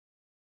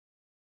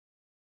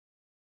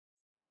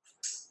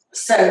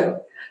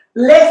So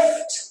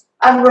lift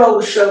and roll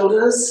the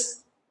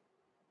shoulders.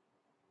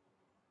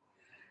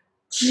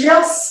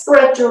 Just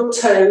spread your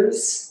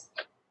toes.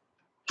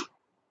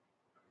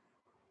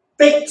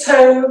 Big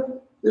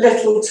toe,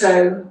 little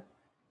toe.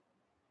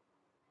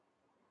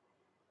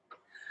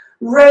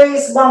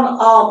 Raise one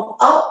arm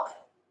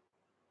up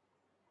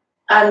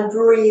and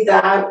breathe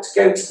out,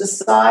 go to the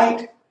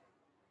side.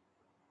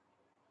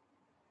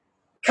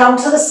 Come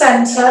to the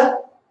center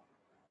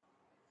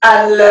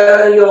and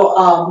lower your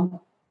arm.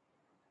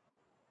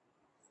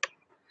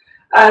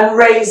 And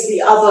raise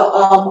the other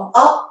arm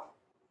up.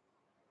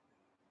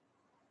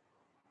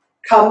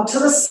 Come to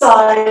the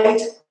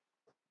side.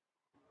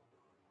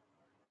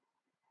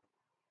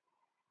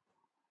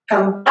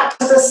 Come back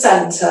to the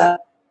center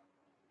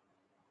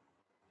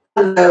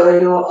and lower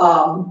your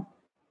arm.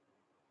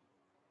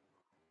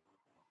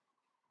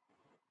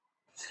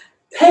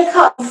 Pick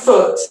up the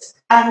foot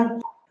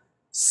and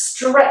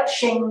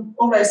stretching,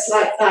 almost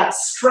like that,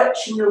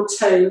 stretching your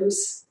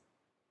toes.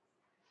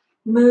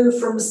 Move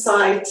from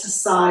side to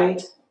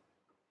side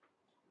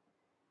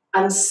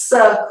and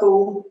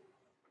circle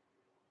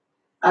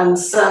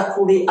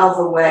the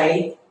other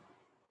way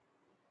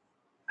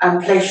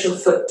and place your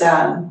foot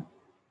down.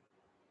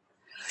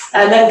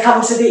 And then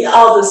come to the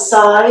other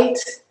side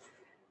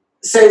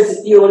so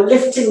that you're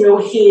lifting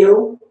your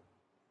heel.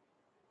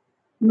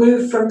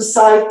 Move from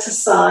side to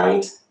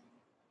side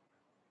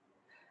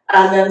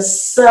and then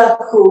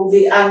circle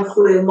the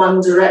ankle in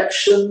one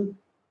direction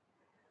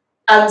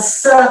and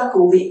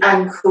circle the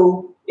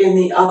ankle in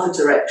the other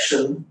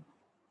direction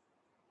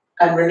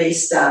and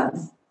release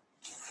down.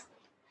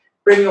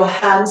 Bring your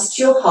hands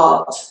to your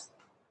heart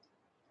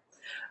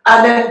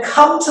and then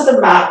come to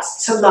the mat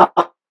to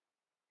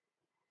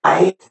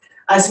lie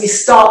as we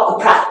start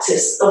the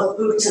practice of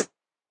Uttara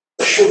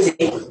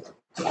Shuddhi.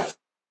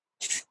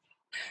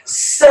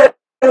 So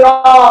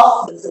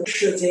the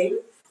Shuddhi,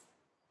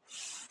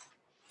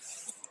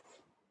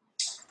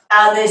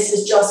 and this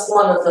is just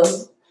one of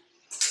them.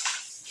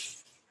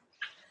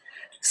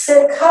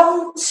 So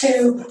come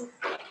to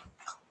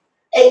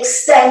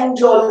extend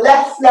your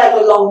left leg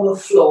along the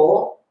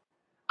floor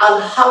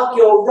and hug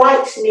your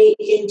right knee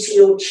into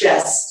your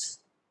chest.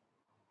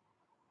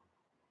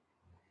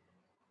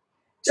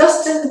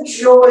 Just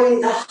enjoy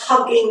the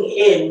hugging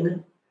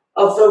in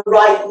of the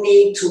right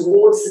knee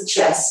towards the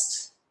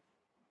chest.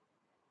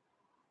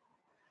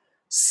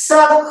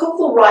 Circle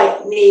the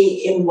right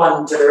knee in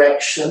one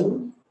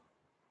direction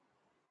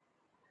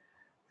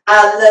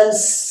and then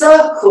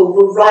circle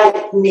the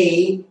right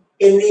knee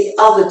in the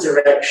other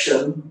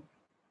direction.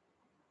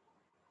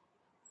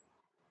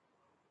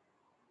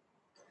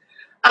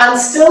 And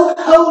still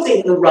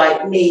holding the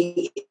right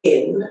knee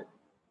in,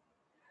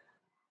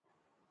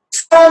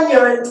 turn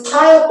your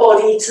entire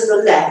body to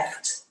the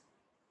left.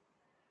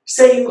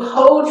 So you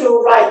hold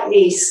your right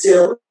knee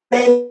still,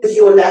 maybe with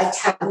your left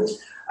hand,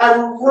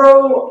 and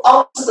roll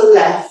onto the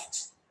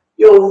left.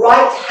 Your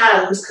right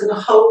hand can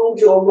hold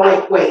your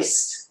right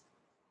waist.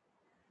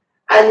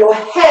 And your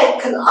head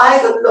can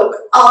either look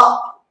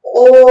up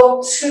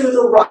or to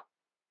the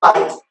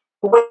right,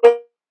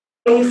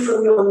 away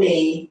from your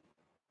knee.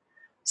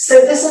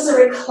 So this is a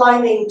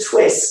reclining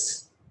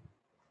twist.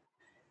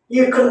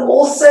 You can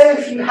also,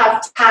 if you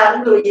have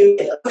hand or you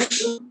get a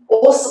cushion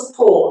or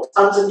support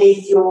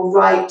underneath your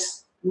right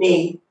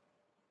knee.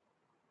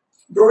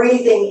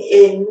 Breathing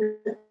in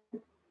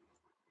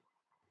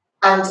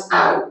and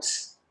out.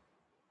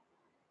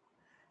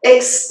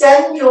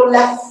 Extend your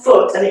left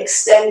foot and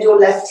extend your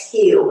left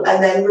heel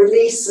and then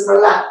release and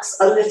relax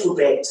a little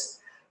bit,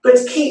 but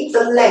keep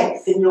the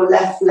length in your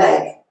left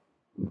leg.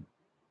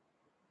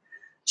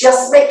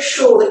 Just make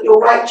sure that your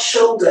right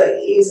shoulder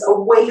is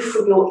away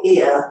from your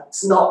ear.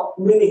 It's not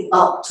moving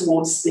up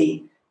towards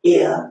the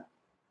ear.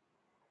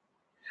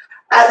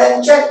 And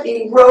then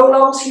gently roll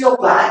onto your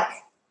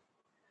back.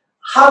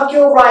 Hug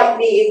your right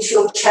knee into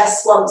your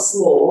chest once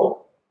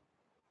more.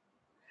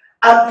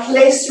 And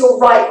place your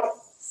right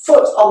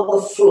foot on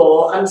the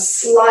floor and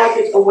slide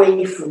it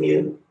away from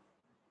you.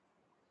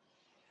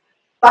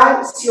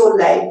 Bounce your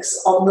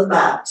legs on the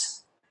mat.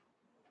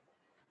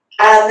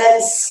 And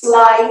then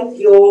slide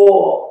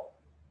your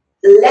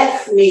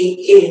left knee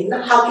in,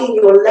 hugging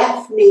your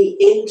left knee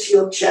into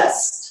your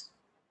chest.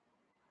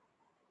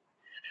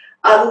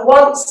 And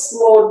once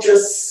more,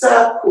 just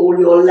circle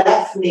your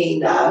left knee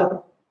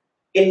now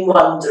in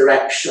one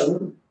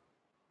direction.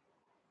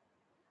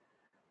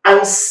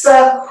 And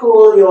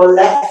circle your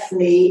left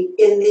knee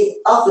in the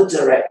other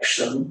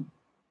direction.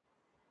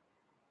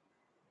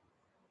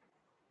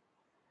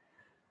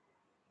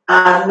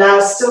 And now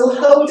still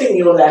holding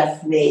your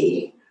left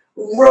knee,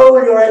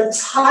 roll your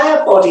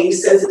entire body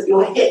so that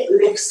your hip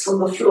lifts from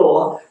the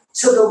floor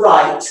to the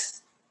right.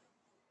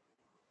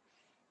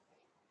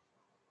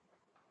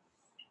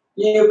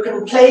 You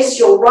can place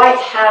your right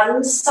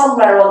hand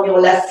somewhere on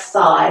your left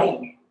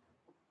thigh.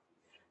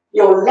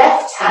 Your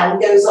left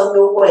hand goes on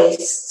your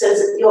waist so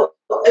that you're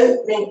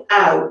opening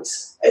out,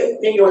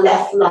 opening your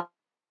left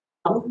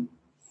lung.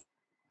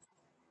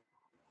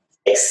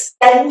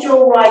 Extend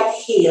your right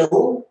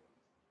heel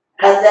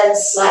and then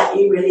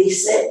slightly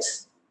release it.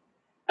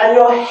 And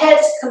your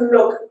head can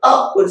look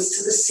upwards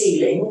to the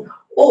ceiling,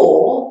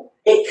 or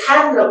it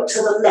can look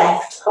to the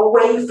left,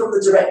 away from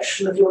the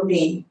direction of your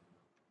knee.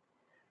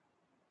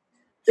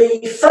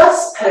 The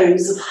first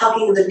pose of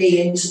hugging the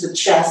knee into the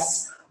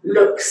chest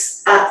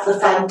looks at the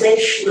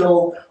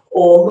foundational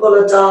or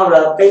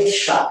Muladhara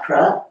base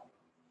chakra.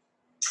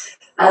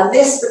 And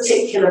this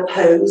particular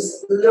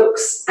pose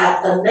looks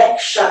at the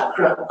next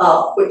chakra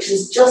up, which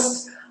is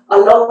just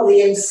along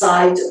the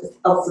inside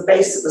of the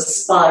base of the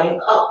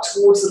spine, up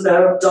towards the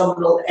lower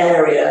abdominal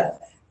area.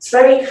 It's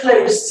very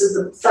close to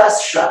the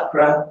first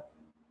chakra.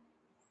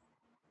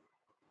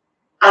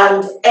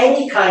 And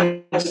any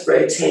kind of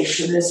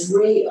rotation is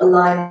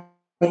realigning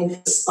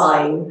the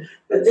spine,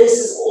 but this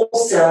is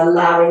also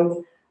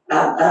allowing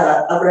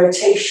a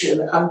rotation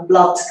and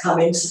blood to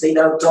come into the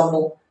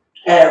abdominal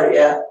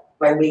area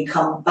when we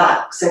come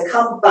back. So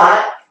come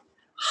back,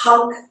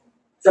 hug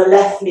the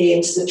left knee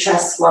into the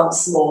chest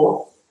once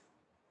more.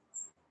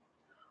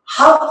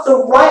 Hug the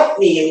right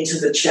knee into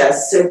the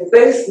chest, so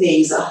both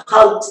knees are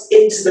hugged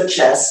into the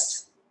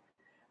chest,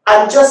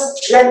 and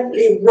just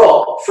gently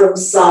rock from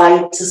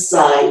side to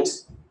side.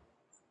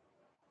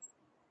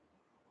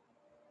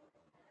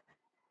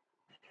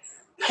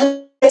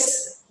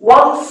 Place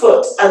one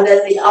foot and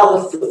then the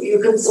other foot.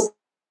 You can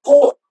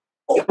support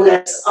your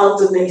legs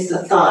underneath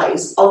the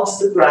thighs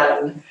onto the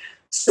ground,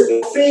 so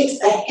your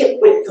feet are hip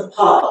width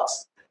apart.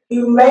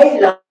 You may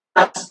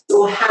like to put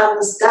your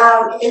hands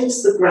down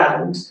into the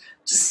ground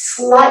to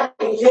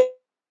slightly lift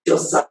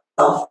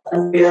yourself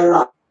and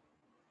realign.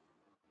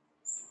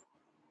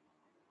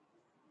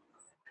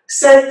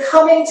 So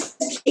coming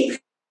to keep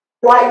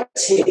right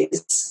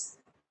is,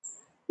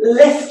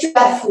 lift your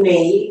left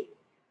knee,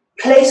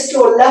 place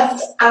your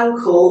left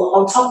ankle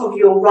on top of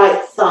your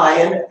right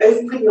thigh and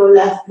open your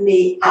left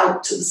knee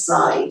out to the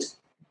side.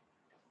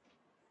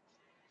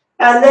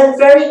 And then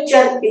very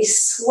gently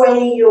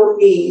sway your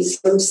knees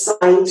from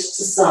side to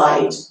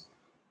side.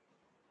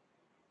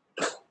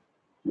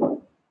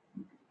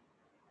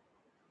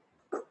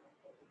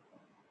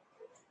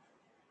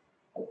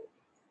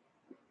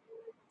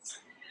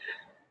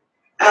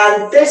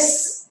 And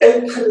this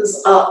opens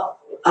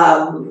up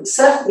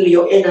certainly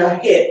your inner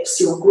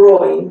hips, your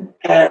groin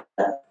area,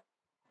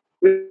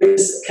 which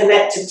is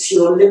connected to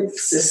your lymph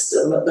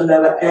system at the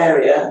lower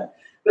area.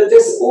 But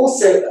this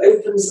also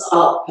opens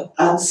up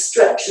and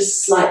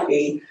stretches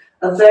slightly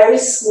a very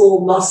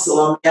small muscle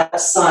on the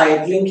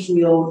outside, linking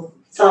your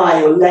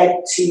thigh or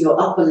leg to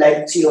your upper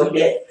leg to your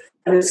hip,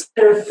 and it's a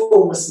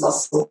piriformis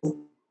muscle.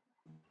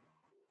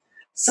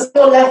 So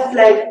your left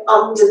leg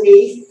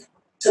underneath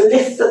to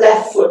lift the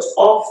left foot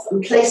off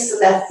and place the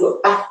left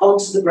foot back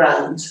onto the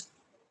ground.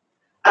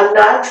 And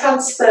now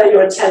transfer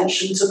your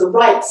attention to the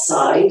right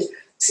side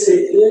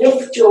to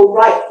lift your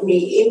right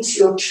knee into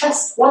your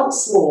chest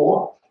once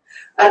more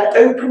and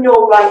open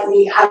your right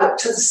knee out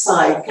to the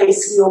side,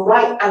 placing your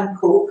right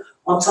ankle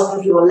on top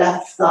of your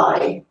left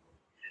thigh.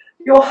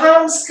 Your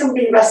hands can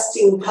be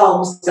resting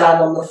palms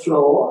down on the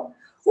floor,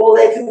 or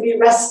they can be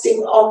resting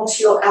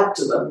onto your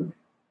abdomen.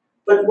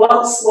 But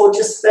once more,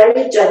 just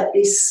very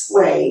gently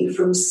sway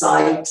from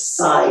side to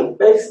side,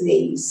 both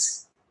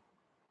knees.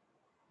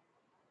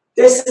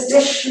 This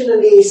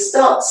additionally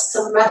starts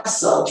to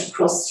massage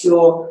across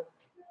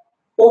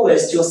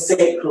almost your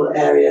sacral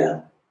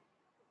area.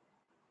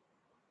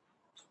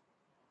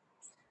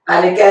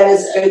 And again,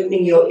 is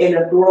opening your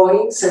inner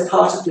groin, so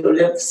part of your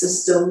lymph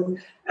system,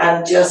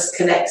 and just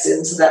connects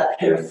into that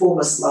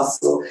piriformis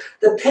muscle.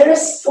 The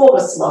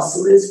piriformis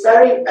muscle is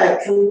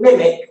can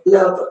mimic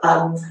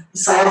the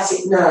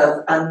sciatic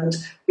nerve and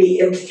be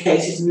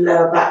implicated in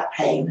lower back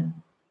pain.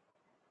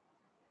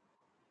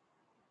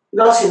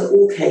 Not in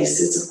all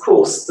cases, of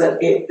course, but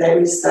there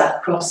is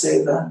that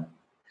crossover.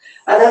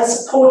 And then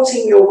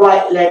supporting your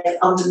right leg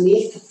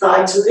underneath the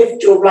thigh to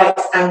lift your right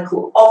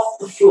ankle off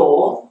the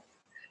floor,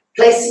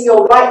 placing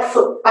your right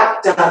foot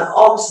back down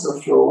onto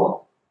the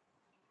floor,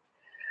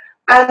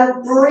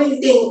 and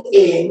breathing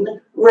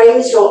in,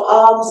 raise your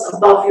arms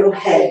above your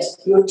head,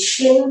 your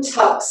chin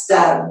tucks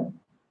down,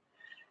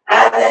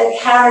 and then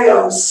carry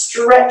on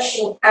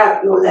stretching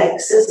out your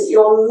legs so that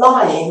you're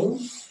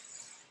lying,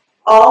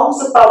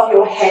 arms above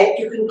your head.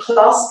 You can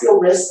clasp your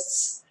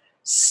wrists,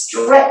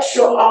 stretch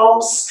your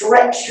arms,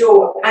 stretch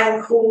your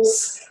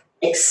ankles,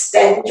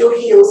 extend your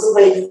heels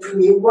away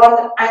from you.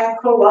 One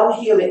ankle, one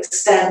heel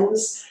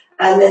extends,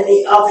 and then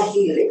the other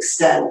heel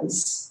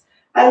extends.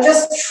 And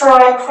just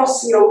try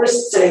crossing your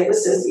wrists over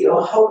so that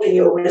you're holding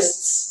your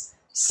wrists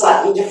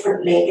slightly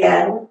differently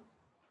again.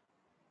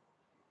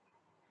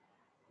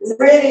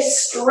 Really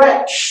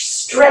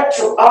stretch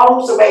your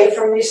arms away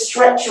from you,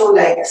 stretch your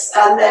legs,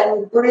 and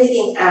then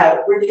breathing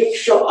out,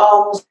 release your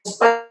arms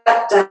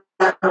back down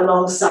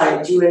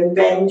alongside you and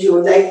bend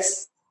your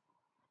legs,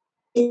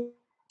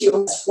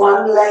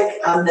 one leg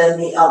and then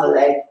the other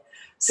leg,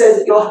 so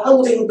that you're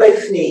holding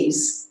both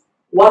knees.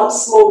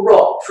 Once more,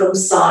 rock from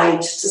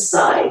side to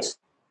side.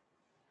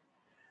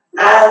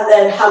 And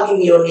then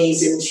hugging your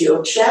knees into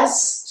your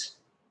chest.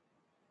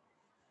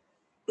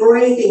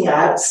 breathing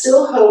out,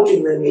 still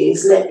holding the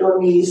knees, let your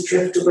knees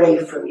drift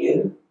away from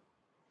you.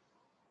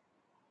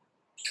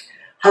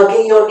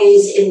 Hugging your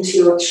knees into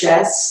your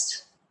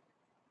chest,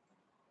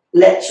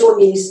 let your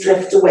knees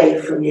drift away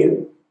from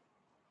you.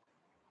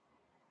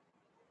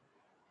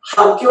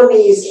 Hug your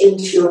knees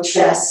into your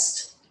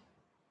chest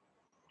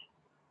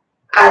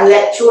and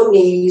let your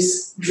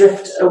knees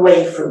drift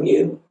away from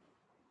you.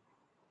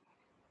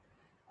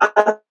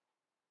 And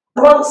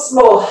once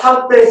more,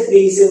 hug both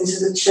knees into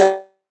the chest,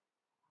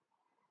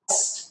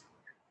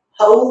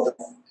 hold,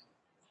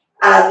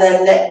 and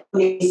then let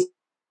your knees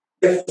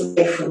drift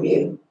away from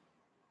you.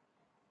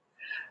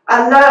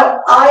 And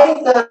now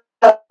either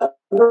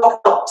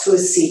rock up to a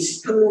seat,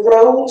 you can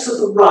roll to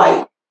the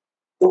right,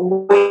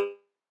 away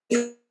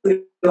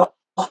from your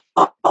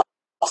heart,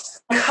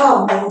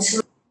 come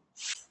into.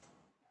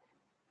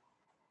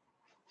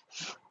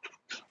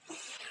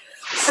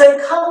 So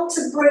come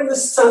to bring the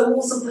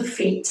soles of the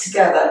feet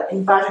together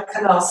in Baddha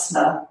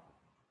Konasana.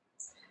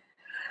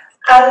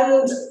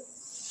 And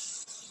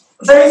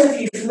those of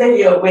you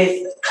familiar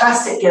with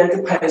classic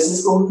yoga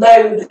poses will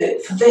know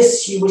that for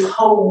this you would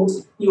hold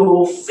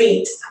your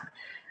feet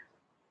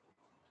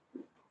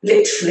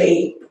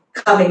literally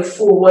coming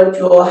forward,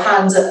 your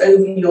hands are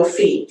over your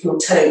feet, your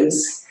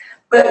toes.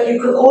 But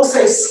you can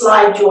also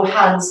slide your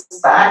hands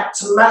back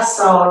to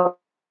massage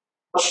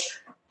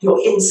your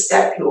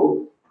instep,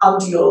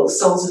 under your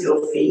soles of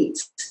your feet.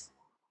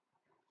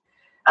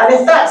 And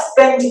if that's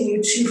bending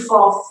you too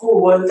far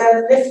forward,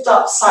 then lift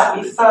up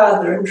slightly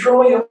further and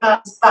draw your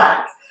hands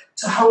back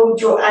to hold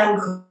your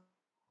ankles.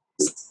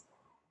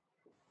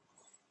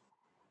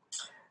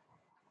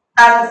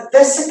 And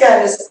this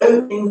again is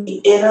opening the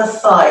inner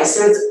thigh,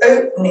 so it's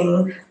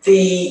opening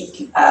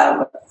the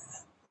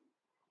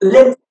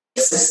lymph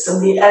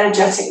system, the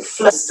energetic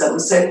flow system,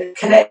 so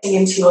connecting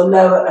into your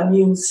lower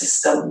immune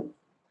system.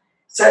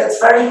 So it's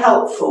very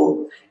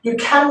helpful. You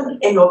can,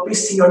 in your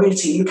boosting your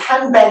immunity, you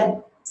can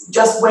bend,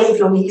 just wave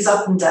your knees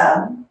up and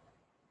down.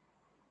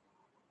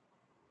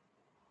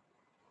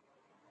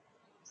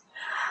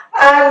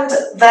 And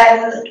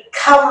then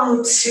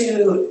come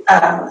to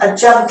a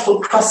gentle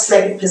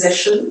cross-legged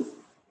position.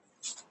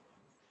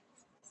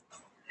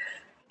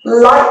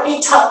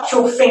 Lightly touch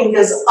your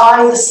fingers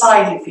either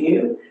side of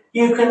you.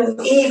 You can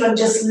even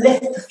just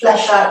lift the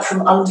flesh out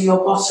from under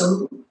your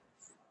bottom.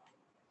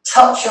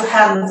 Touch your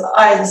hands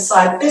either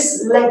side.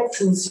 This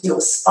lengthens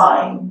your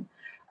spine.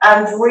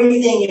 And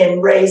breathing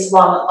in, raise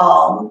one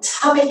arm.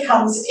 Tummy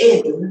comes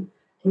in.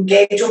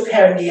 Engage your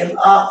perineum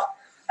up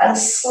and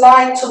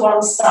slide to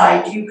one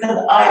side. You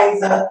can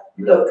either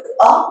look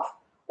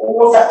up,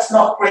 or that's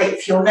not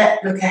great for your neck,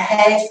 look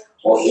ahead,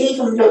 or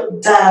even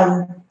look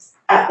down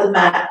at the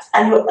mat.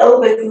 And your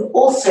elbow can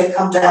also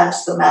come down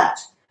to the mat.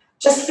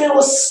 Just feel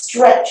a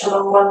stretch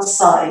along one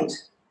side.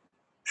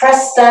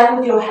 Press down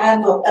with your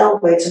hand or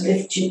elbow to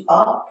lift you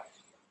up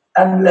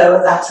and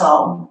lower that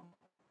arm.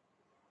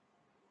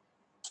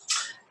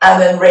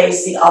 And then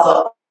raise the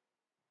other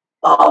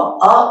arm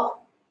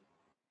up.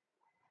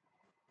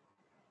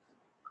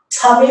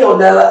 Tummy or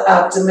lower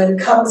abdomen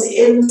comes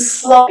in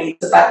slightly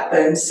to the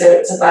backbone, so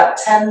it's about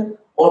 10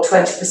 or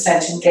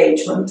 20%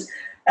 engagement.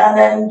 And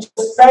then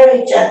just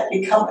very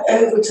gently come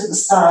over to the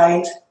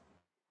side,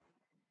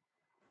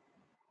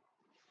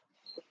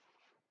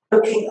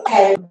 looking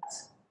ahead.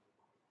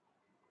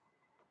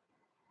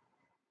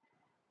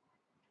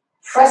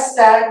 Press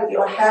down with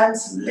your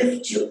hands,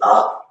 lift you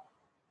up,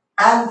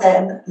 and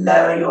then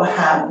lower your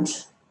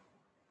hand.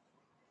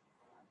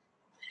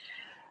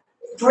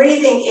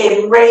 Breathing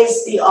in,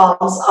 raise the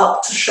arms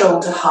up to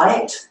shoulder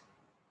height,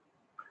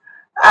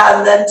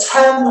 and then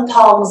turn the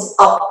palms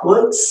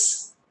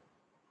upwards,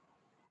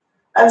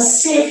 and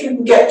see if you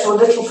can get your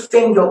little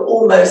finger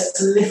almost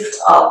to lift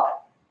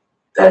up.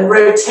 Then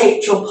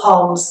rotate your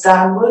palms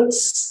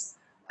downwards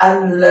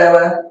and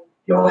lower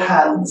your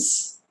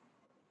hands.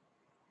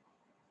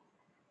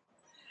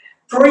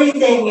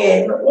 Breathing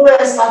in,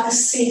 almost like a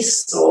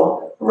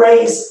seesaw,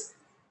 raise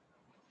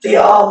the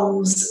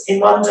arms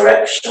in one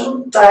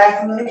direction,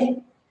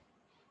 diagonally.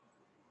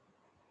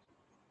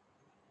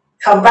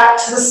 Come back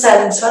to the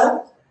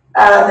center,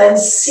 and then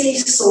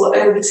seesaw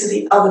over to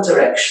the other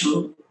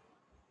direction.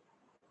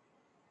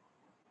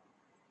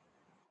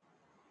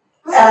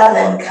 And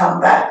then come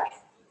back.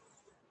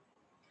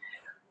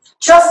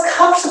 Just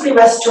comfortably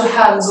rest your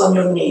hands on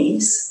your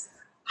knees,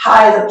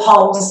 either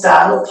palms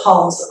down or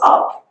palms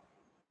up.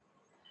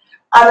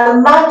 And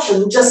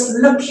imagine just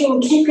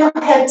looking, keep your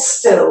head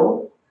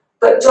still,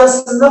 but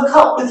just look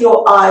up with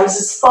your eyes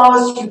as far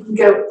as you can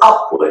go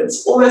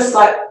upwards, almost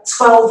like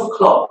 12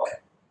 o'clock.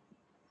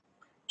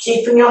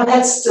 Keeping your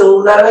head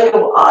still, lower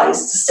your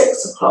eyes to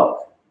 6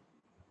 o'clock.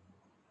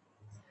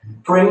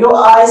 Bring your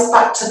eyes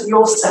back to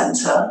your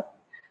center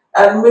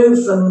and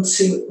move them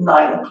to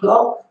 9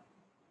 o'clock.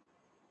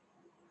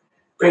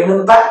 Bring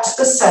them back to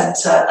the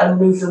center and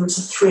move them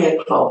to 3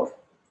 o'clock.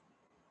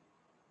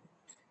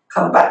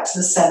 Come back to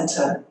the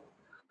center.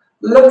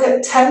 Look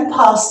at 10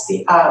 past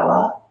the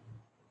hour,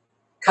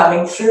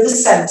 coming through the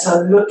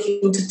center,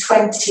 looking to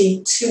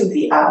 20 to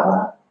the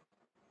hour.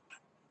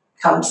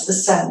 come to the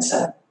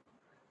centre.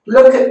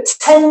 Look at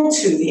 10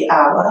 to the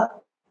hour.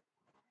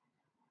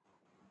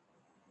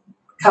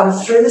 Come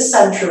through the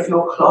centre of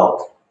your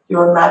clock,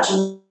 your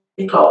imaginary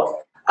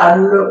clock,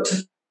 and look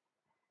to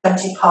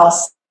 20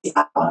 past the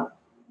hour.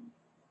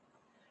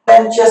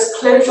 Then just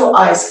close your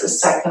eyes for a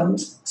second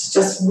to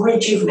just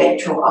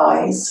rejuvenate your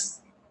eyes.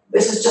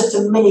 This is just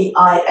a mini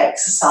eye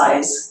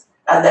exercise,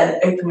 and then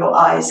open your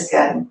eyes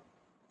again.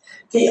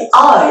 The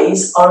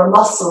eyes are a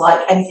muscle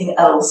like anything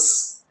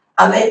else,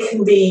 and they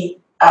can be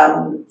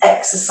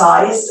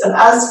exercised. And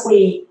as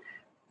we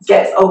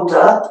get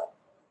older,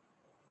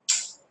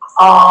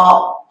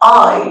 our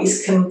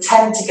eyes can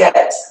tend to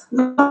get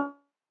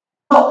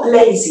not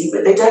lazy,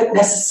 but they don't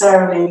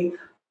necessarily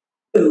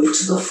move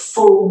to the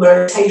full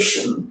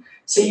rotation.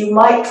 So you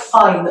might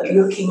find that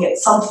looking at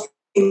something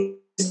in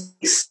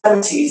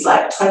extremities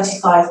like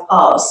 25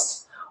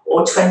 past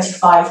or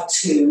 25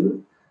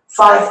 to,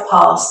 5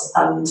 past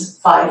and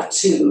 5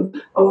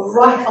 to are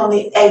right on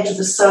the edge of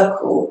the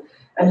circle,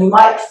 and you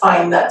might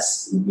find that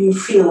you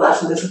feel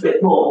that a little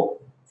bit more.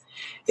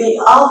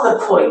 The other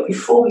point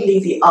before we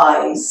leave the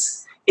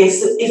eyes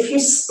is that if you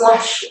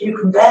splash, you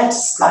can bear to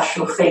splash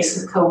your face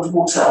with cold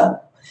water.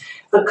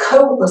 The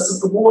coldness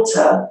of the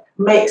water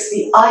makes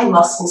the eye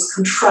muscles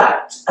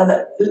contract,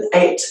 and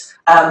it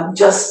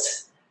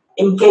just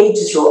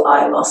engages your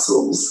eye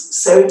muscles.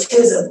 So it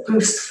is a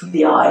boost for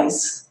the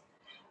eyes.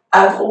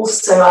 And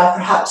also, I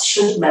perhaps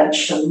should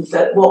mention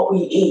that what we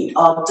eat,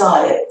 our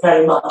diet,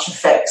 very much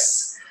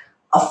affects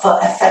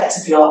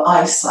effectively our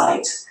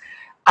eyesight.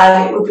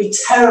 And it would be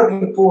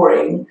terribly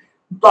boring,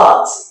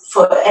 but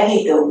for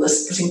any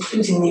illness, but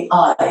including the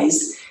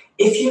eyes,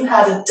 if you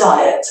had a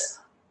diet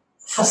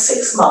for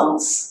 6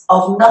 months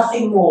of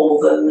nothing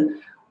more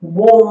than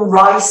warm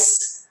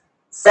rice,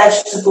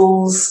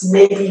 vegetables,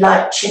 maybe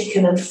like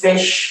chicken and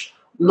fish,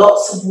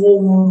 lots of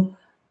warm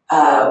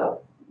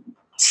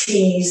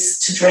teas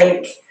to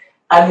drink,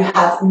 and you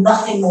have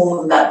nothing more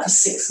than that for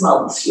 6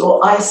 months,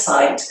 your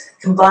eyesight,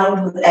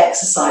 combined with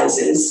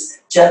exercises,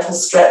 gentle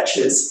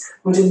stretches,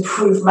 would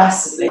improve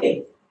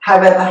massively.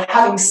 However,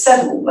 having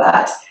said all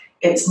that,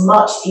 it's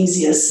much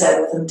easier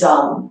said than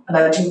done, and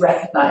I do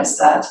recognise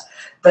that,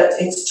 but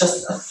it's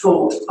just a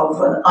thought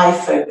of an eye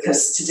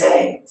focus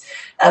today.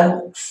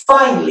 And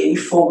finally,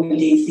 before we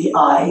leave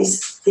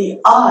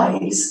the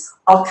eyes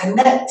are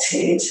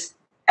connected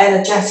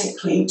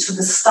energetically to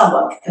the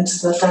stomach and to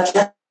the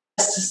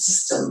digestive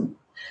system.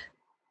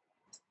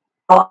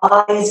 Our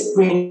eyes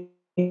really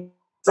very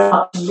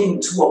much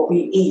linked to what we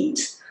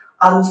eat.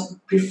 And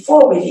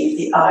before we leave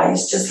the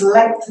eyes, just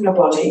lengthen your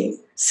body,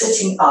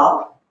 sitting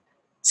up.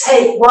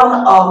 Take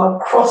one arm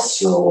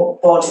across your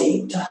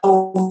body to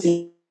hold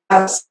the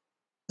arm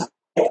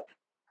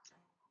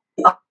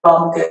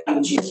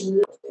going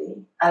gently,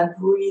 and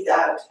breathe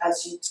out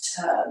as you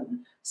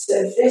turn.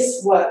 So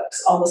this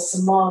works on the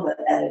samana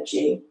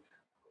energy,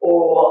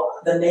 or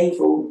the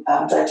navel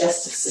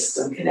digestive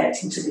system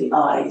connecting to the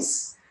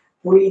eyes.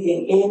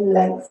 Breathing in,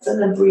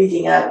 lengthen, and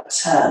breathing out,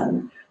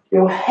 turn.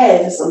 Your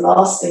head is the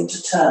last thing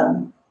to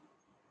turn.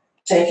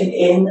 Take an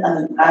in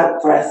and an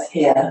out breath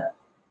here.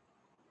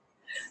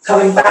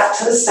 Coming back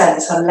to the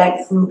centre,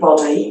 lengthen the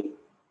body.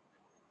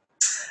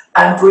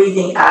 And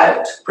breathing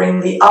out,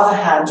 bring the other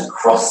hand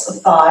across the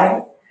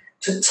thigh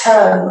to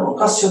turn, or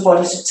across your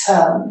body to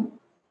turn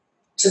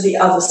to the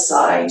other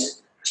side.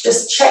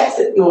 Just check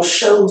that your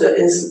shoulder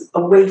is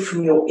away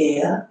from your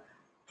ear.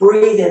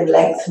 Breathe in,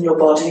 lengthen your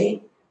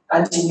body,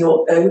 and in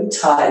your own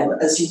time,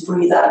 as you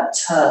breathe out,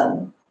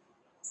 turn.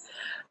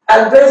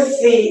 And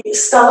both the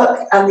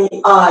stomach and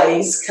the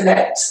eyes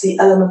connect to the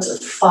element of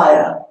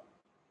fire.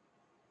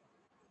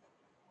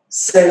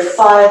 So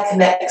fire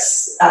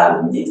connects,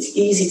 it's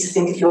easy to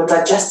think of your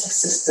digestive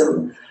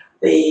system,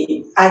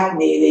 the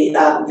agni,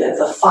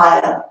 the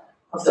fire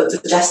of the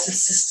digestive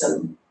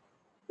system,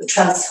 the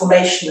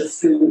transformation of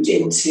food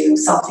into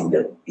something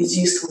that is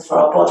useful for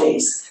our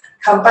bodies.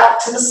 Come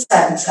back to the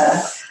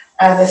centre,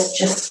 and let's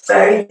just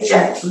very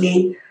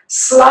gently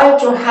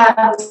slide your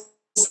hands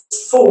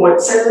forward.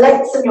 So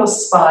lengthen your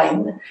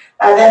spine,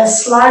 and then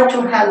slide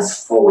your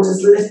hands forward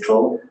as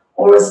little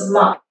or as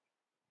much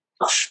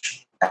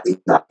as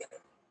you like.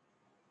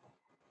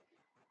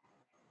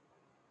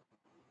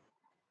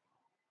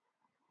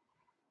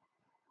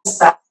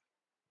 Back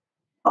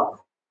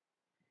up.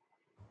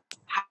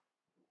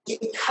 You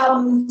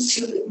come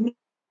to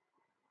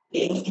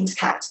being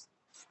intact.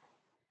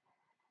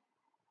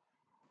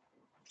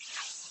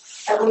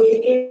 And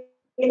we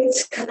begin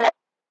to connect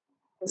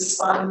the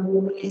spine,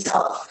 warming it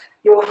up.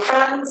 Your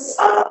hands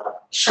are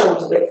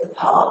shoulder width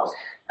apart,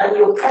 and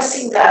you're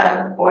pressing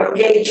down or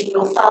engaging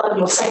your thumb and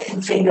your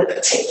second finger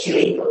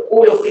particularly, but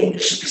all your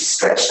fingers should be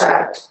stretched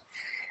out.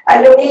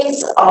 And your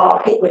knees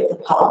are hip width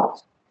apart.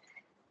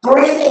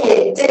 Breathing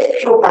in,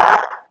 dip your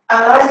back,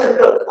 and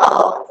either look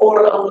up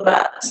or along the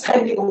mat,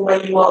 depending on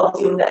where you are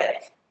with your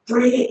neck.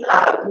 Breathing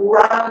out,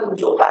 round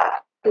your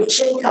back. Your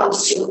chin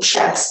comes to your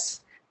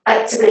chest,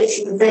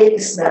 activating the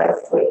vagus nerve,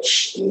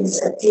 which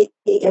is a deep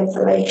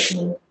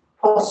inflammation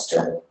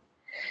posture.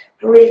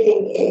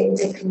 Breathing in,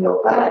 dipping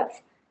your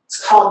back,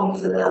 It's calming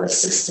for the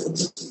nervous system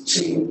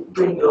to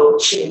bring your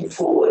chin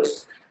forward.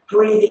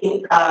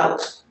 Breathing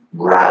out,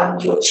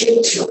 round your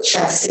chin to your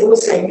chest. It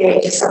also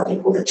engages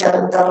something called the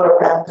Jalandhara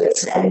around it.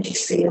 It's an energy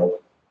field.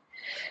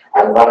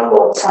 And one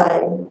more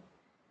time,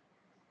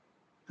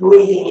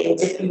 breathing in,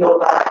 dipping your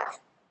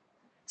back.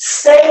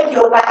 Stay with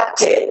your back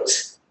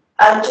dipped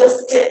and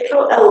just dip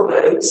your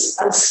elbows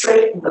and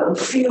straighten them.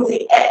 Feel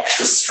the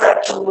extra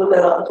stretch on the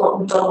lower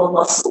abdominal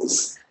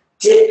muscles.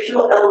 Dip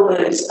your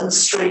elbows and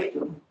straighten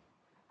them.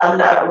 And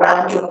now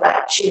around your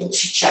back, chin to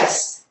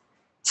chest.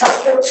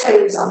 Tuck your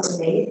toes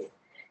underneath.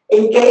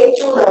 Engage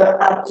your lower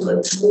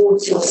abdomen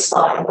towards your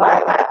spine by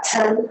about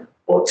 10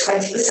 or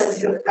 20%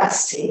 of your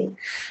capacity,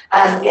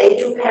 and engage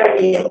your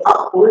perineum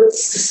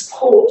upwards to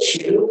support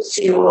you,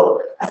 so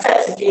you're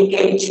effectively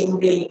engaging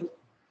the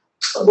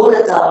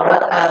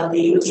Muladhara and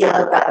the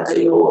Uddiyana Bandha,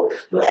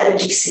 your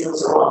energy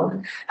seals are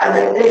on, and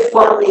then lift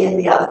one knee and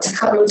the other to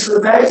come into a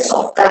very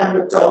soft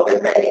downward dog,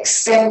 and then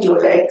extend your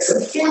legs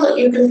and feel that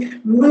you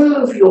can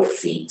move your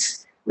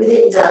feet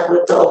within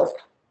downward dog.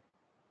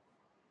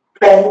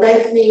 Bend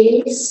both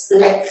knees,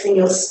 lengthening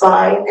your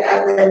spine,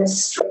 and then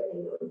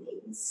straightening your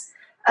knees.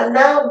 And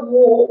now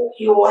walk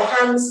your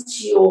hands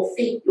to your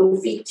feet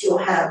to your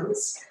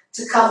hands,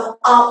 to come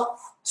up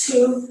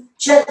to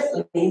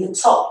gently the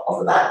top of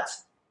the mat.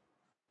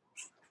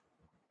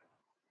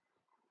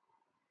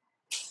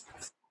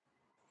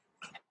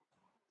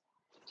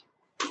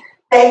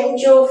 Bend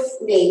your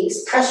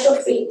knees, press your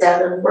feet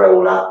down and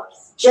roll up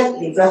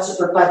gently,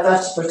 vertebra by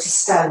vertebra, to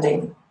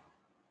standing.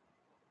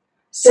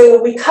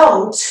 So we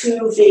come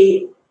to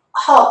the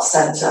heart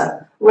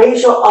center.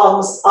 Raise your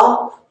arms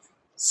up,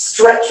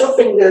 stretch your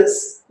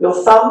fingers,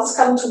 your thumbs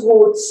come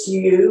towards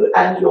you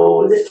and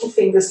your little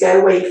fingers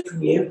go away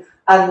from you,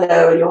 and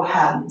lower your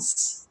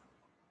hands.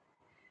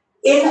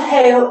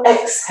 Inhale,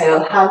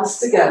 exhale, hands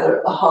together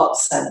at the heart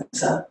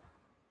center.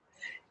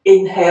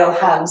 Inhale,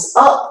 hands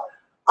up,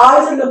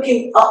 either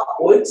looking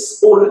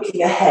upwards or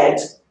looking ahead.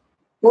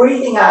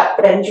 Breathing out,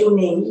 bend your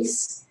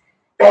knees,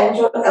 bend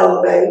your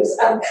elbows,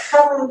 and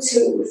come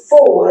to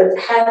forward,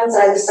 hands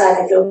either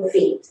side of your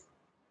feet.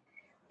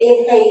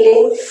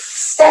 Inhaling,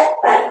 step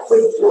back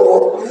with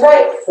your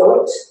right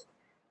foot,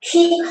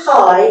 keep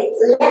high,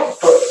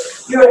 left foot.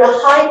 You're in a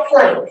high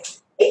plank,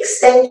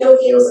 extend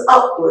your heels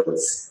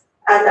upwards,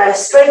 and now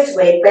straight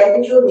away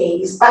bend your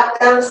knees back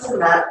down to the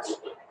mat.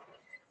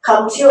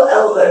 Come to your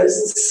elbows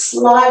and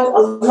slide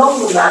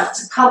along the mat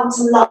to come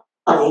to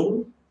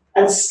lying,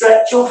 and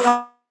stretch your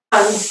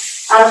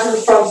hands out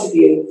in front of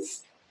you.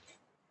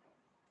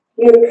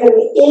 You can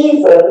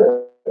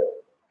even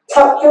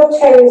tuck your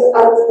toes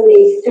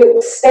underneath to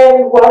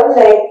extend one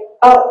leg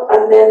up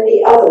and then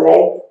the other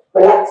leg,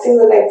 relaxing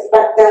the legs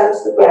back down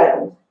to the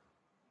ground.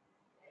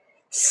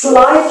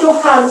 Slide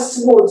your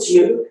hands towards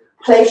you,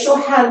 place your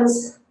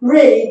hands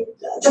really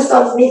just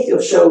underneath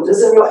your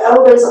shoulders, and your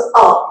elbows are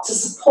up to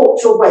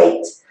support your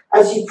weight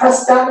as you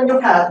press down on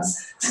your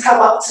hands to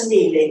come up to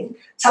kneeling.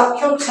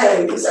 Tuck your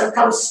toes and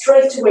come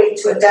straight away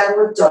to a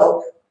downward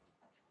dog.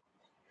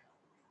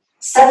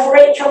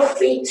 Separate your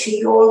feet to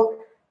your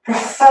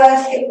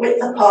preferred hip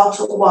width apart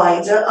or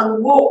wider,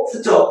 and walk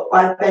the dog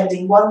by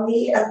bending one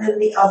knee and then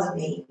the other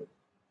knee.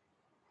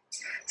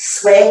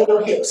 Swaying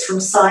your hips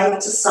from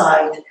side to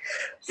side.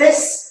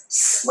 This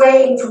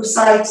swaying from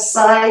side to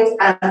side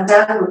and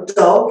downward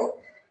dog,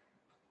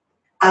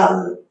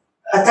 a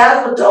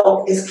downward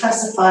dog is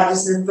classified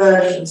as an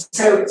inversion,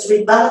 so it's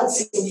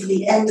rebalancing for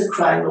the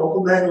endocrine or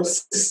hormonal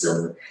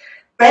system.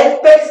 Bend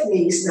both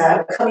knees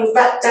now, coming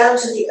back down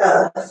to the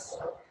earth.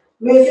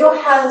 Move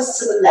your hands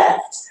to the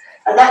left,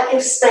 and that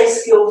gives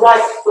space for your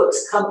right foot to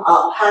come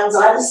up, hands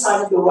either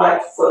side of your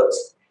right foot.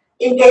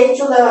 Engage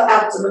your lower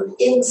abdomen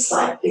in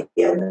slightly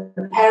and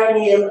the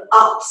perineum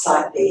up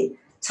slightly.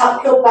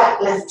 Tuck your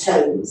back left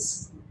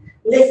toes.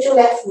 Lift your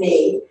left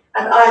knee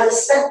and either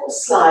step or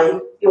slide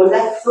your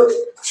left foot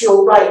to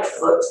your right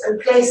foot and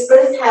place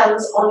both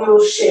hands on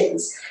your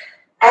shins.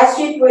 As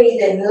you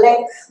breathe in,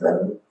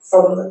 lengthen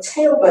from the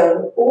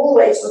tailbone all the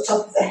way to the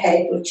top of the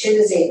head, your chin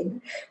is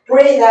in.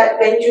 Breathe out,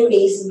 bend your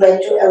knees and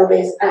bend your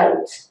elbows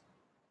out.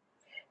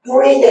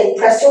 Breathe in,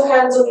 press your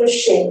hands on your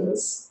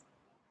shins.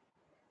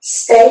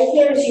 Stay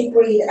here as you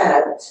breathe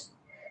out.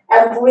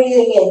 And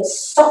breathing in,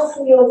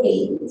 soften your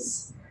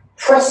knees.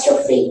 Press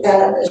your feet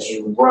down as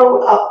you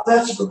roll up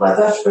vertebra by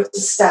vertebra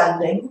to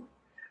standing.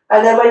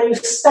 And then when you're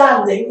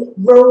standing,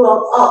 roll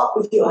on up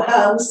with your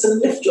hands to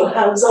lift your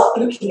hands up,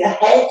 looking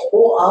ahead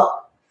or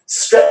up.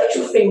 Stretch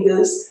your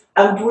fingers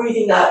and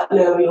breathing out,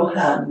 lower your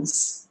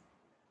hands.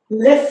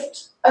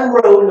 Lift and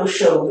roll your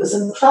shoulders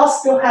and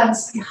clasp your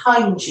hands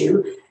behind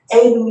you,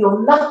 aiming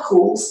your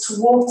knuckles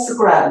towards the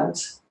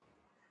ground.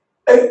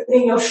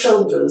 Opening your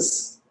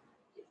shoulders.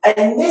 And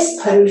in this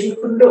pose, you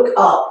can look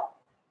up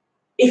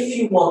if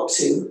you want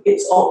to.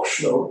 It's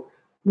optional.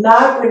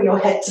 Now bring your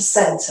head to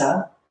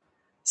center.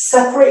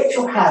 Separate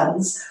your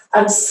hands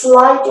and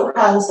slide your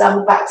hands down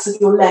the backs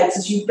of your legs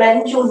as you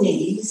bend your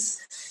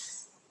knees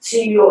so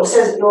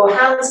that your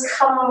hands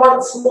come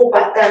once more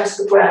back down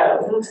to the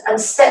ground, and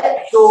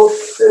step your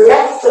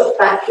left foot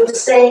back, you're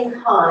staying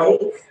high,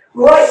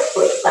 right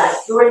foot back,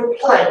 you're in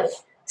plank,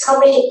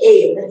 tummy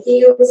in,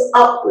 heels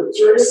upwards,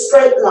 you're in a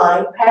straight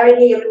line,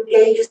 perineum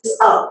engages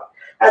up,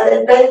 and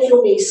then bend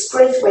your knees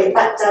straight away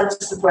back down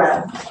to the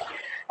ground.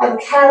 And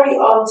carry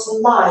on to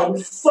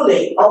line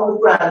fully on the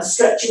ground,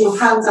 stretching your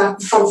hands out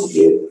in front of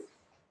you.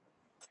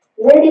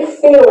 Really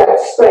feel that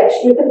stretch.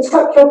 You can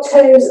tuck your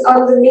toes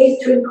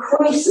underneath to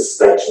increase the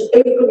stretch and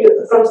open you at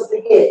the front of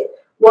the hip.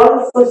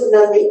 One foot and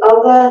then the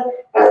other,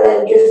 and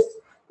then just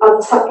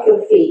untuck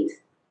your feet.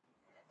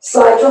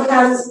 Slide your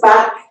hands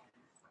back,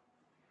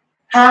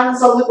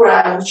 hands on the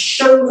ground,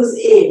 shoulders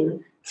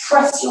in.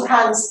 Press your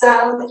hands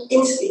down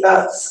into the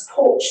earth to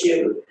support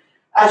you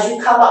as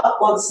you come up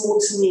once more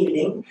to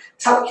kneeling.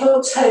 Tuck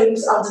your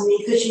toes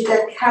underneath as you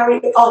then carry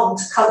on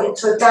to come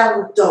into a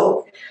downward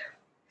dog.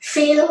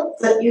 Feel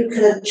that you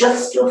can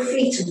adjust your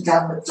feet in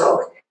downward dog.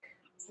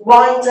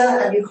 Wider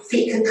and your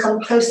feet can come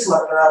close to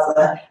one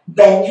another.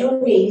 Bend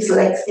your knees,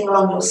 lengthening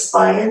along your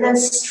spine, and then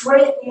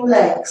straighten your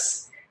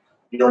legs.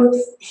 Your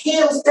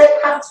heels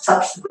don't have to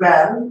touch the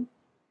ground,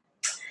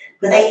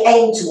 but they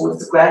aim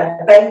towards the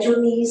ground. Bend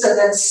your knees and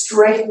then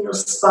straighten your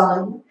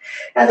spine.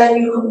 And then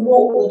you can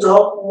walk the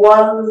dog.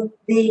 One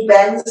knee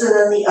bends and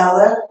then the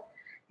other.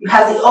 You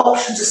have the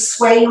option to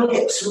sway your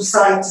hips from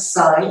side to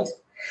side.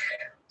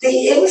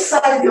 The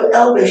inside of your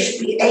elbows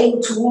should be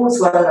aimed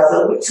towards one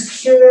another, which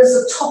secures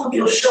the top of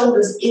your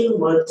shoulders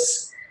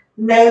inwards.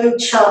 No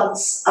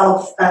chance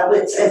of,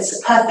 it's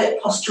a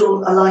perfect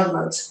postural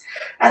alignment.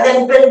 And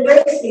then bring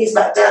both knees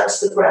back down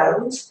to the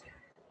ground.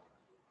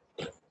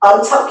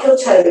 Untuck your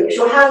toes.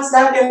 Your hands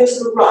now go to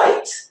the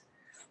right,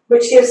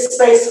 which gives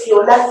space for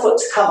your left foot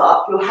to come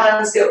up. Your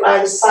hands go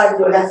either side of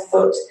your left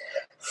foot.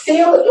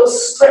 Feel that you're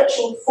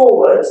stretching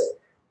forward.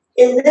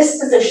 In this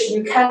position,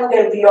 you can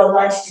go beyond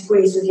 90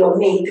 degrees with your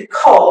knee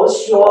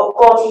because your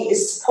body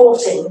is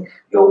supporting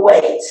your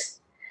weight.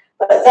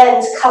 But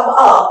then to come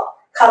up,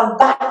 come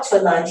back to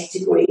a 90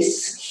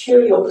 degrees,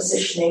 secure your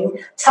positioning,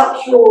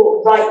 tuck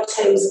your right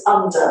toes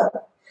under.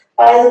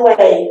 By the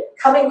way,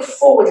 coming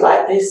forward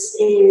like this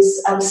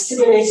is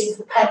stimulating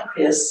the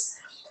pancreas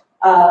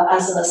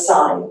as an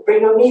aside.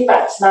 Bring your knee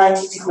back to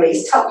 90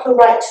 degrees, tuck your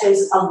right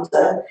toes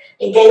under,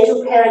 engage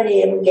your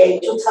perineum,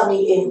 engage your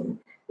tummy in.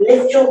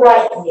 Lift your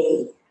right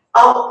knee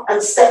up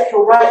and step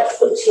your right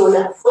foot to your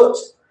left foot.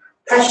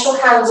 Press your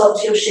hands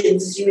onto your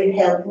shins as you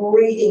inhale,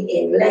 breathing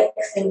in,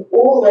 lengthening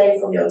all the way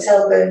from your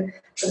tailbone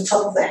to the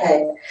top of the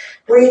head.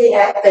 Breathing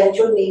out, bend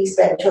your knees,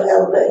 bend your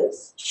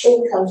elbows.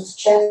 Chin comes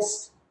to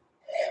chest.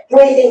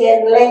 Breathing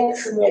in,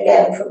 lengthening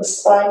again from the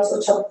spine to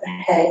the top of the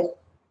head.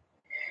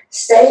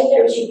 Stay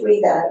here as you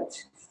breathe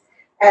out.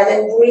 And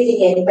then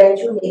breathing in, bend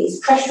your knees,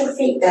 press your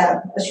feet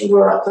down as you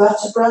roll up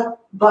vertebra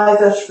by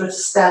vertebra to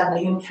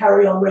standing and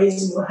carry on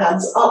raising your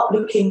hands up,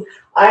 looking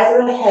either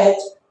ahead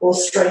or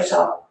straight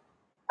up.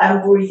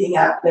 And breathing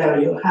out, lower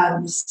your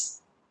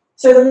hands.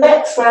 So the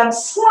next round,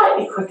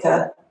 slightly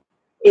quicker.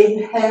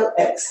 Inhale,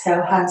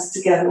 exhale, hands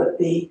together at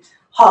the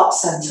heart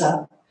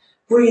center.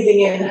 Breathing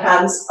in,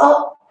 hands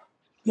up.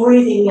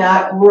 Breathing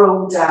out,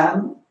 roll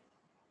down.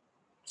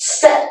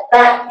 Step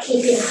back,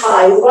 keeping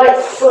high, right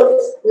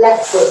foot,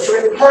 left foot.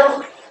 You're in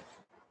plank,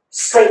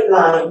 straight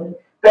line.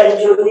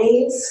 Bend your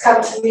knees,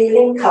 come to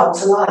kneeling, come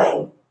to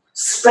lying.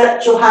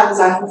 Stretch your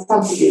hands out in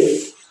front of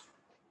you.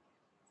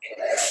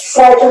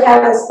 Slide your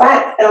hands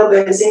back,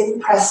 elbows in,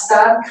 press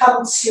down,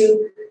 come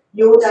to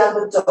your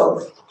downward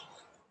dog.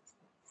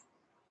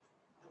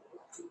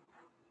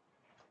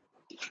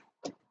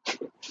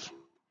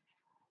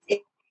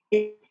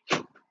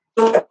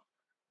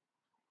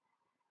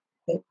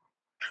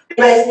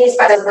 Both knees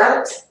back to the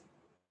mat.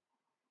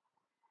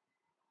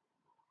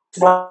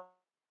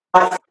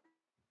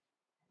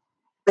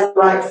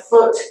 Right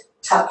foot,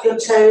 tuck your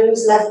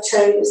toes, left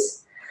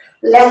toes.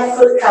 Left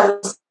foot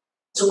comes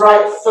to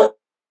right foot.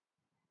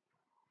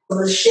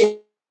 The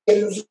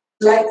shins,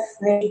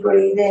 lengthening,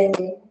 breathe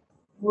in,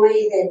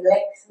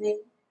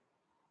 lengthening.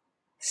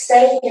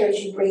 Stay here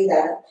as you breathe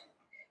out.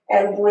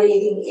 And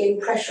breathing in,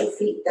 press your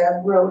feet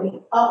down,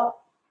 rolling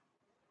up.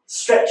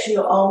 Stretching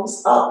your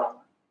arms up.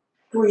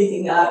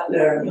 Breathing out,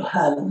 lowering your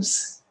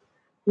hands.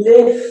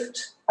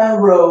 Lift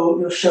and roll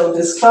your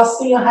shoulders,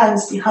 clasping your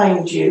hands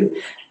behind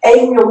you.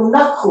 Aim your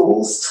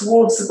knuckles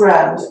towards the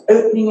ground,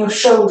 opening your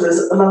shoulders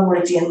at the long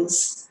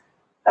meridians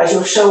as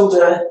your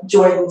shoulder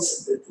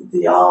joins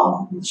the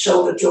arm and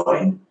shoulder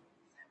join.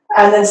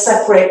 And then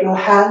separate your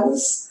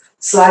hands.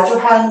 Slide your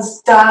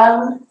hands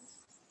down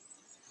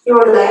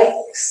your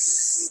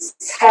legs.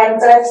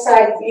 Hands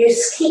outside of you.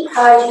 Just keep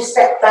high as you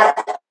step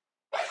back.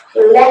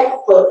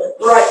 Left foot,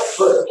 right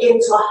foot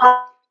into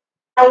a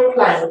high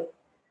plank.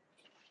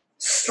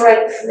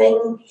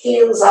 Strengthening,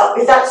 heels up.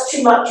 If that's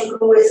too much, you can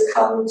always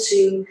come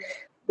to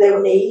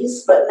their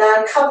knees, but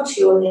now come to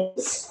your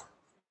knees.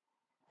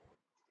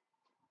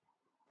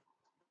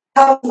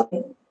 Come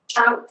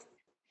out.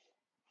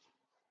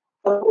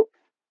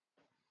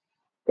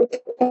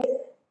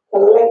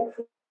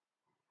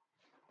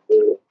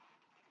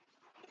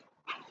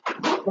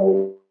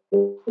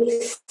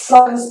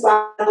 Slide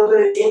back,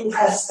 elbows in,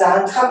 press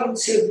down, coming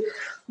to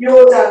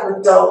your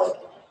downward dog.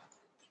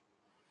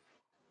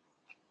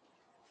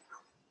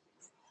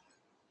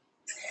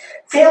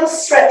 Feel the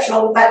stretch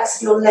along the backs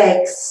of your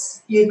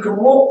legs. You can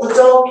walk the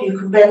dog, you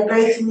can bend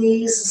both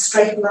knees and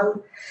straighten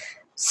them.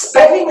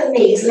 Bending the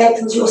knees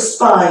lengthens your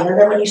spine, and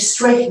then when you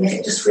straighten it,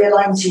 it just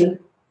realigns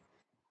you.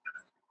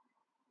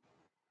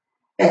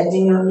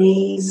 Bending your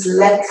knees,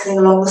 lengthening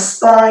along the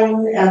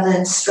spine, and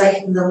then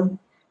straighten them.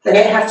 They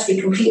don't have to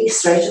be completely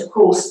straight, of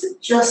course,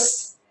 but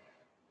just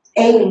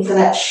aiming for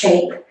that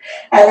shape.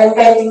 And then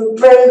bending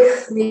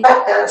both knees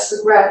back down to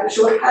the ground as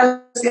your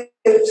hands go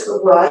to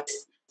the right.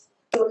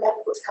 Your left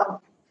foot come,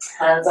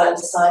 hands either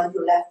side of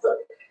your left foot.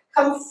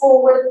 Come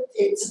forward,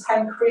 it's a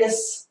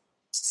pancreas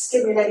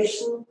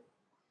stimulation.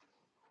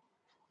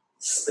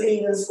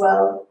 Spleen as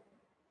well.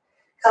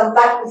 Come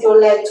back with your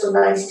leg to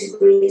 90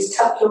 degrees,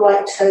 tuck your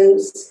right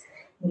toes,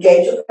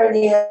 engage your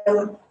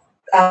perineum,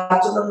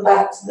 abdomen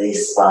back to the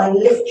spine,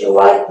 lift your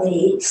right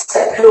knee,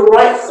 step your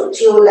right foot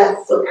to your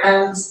left foot,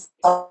 hands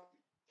on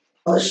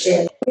the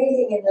shin.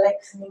 Breathing in,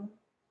 lengthening.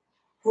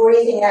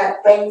 Breathing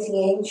out, bending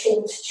in,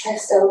 chin to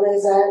chest,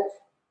 elbows out.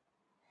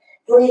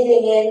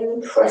 Breathing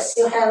in, press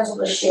your hands on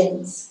the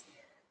shins.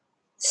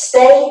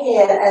 Stay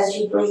here as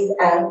you breathe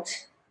out.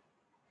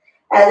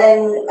 And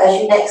then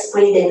as you next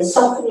breathe in,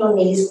 soften your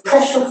knees,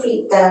 press your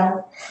feet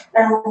down,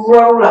 and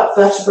roll up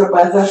vertebra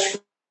by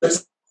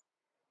vertebra,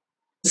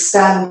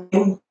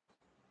 standing.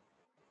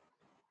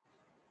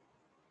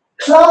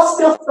 Clasp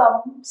your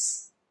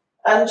thumbs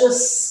and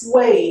just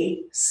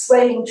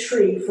swaying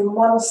tree from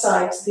one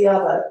side to the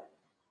other.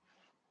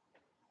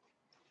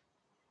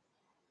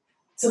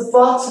 It's a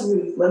Vata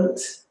movement,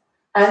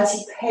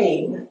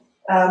 anti-pain.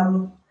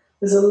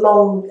 There's a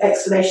long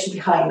explanation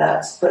behind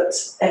that, but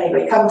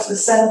anyway, come to the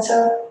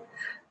centre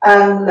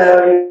and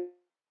lower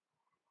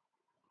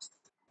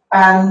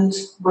and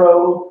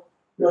roll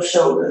your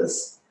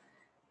shoulders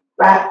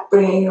back,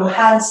 bringing your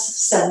hands to the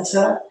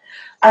centre,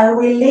 and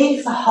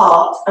relieve the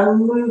heart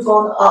and move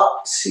on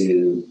up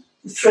to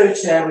the throat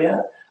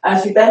area.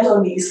 As we bend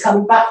our knees,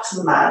 coming back to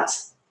the mat,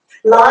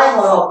 lying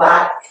on our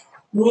back,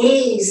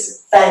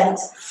 knees bent,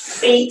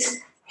 feet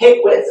hip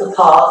width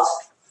apart.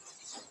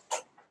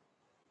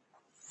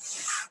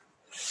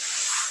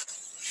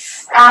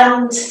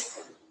 And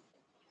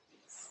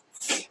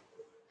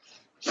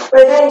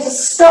we're going to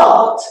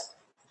start,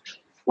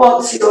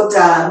 once you're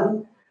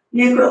down,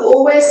 you can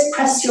always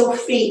press your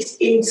feet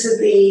into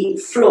the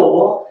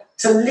floor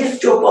to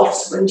lift your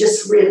bottom and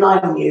just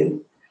realign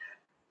you.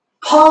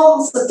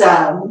 Palms are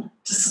down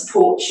to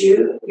support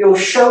you, your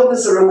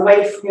shoulders are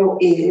away from your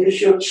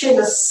ears, your chin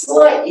is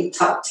slightly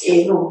tucked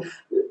in, or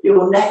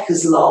your neck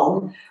is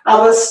long,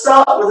 and we'll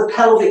start with a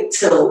pelvic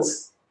tilt.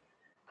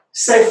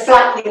 So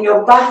flattening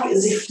your back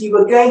as if you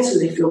were going to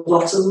lift your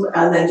bottom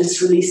and then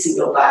just releasing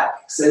your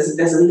back. So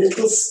there's a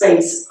little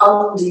space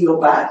under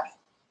your back.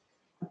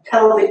 A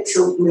pelvic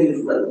tilt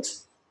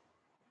movement.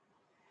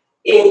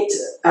 It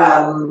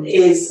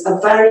is a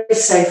very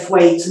safe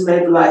way to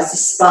mobilise the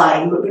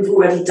spine, but we've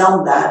already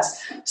done that.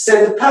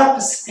 So the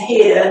purpose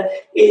here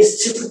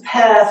is to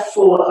prepare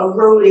for a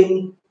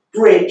rolling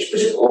bridge,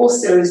 but it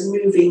also is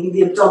moving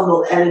the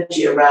abdominal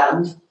energy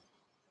around.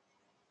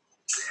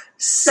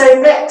 So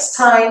next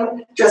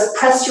time, just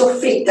press your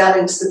feet down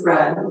into the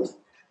ground,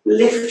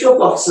 lift your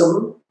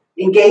bottom,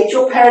 engage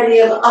your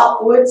perineum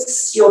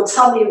upwards, your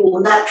tummy will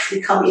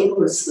naturally come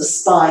inwards to the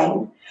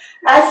spine.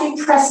 As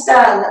you press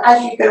down,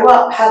 as you go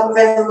up,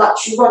 however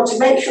much you want to,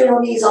 make sure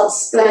your knees aren't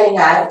splaying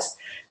out,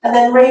 and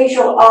then raise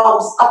your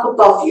arms up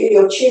above you,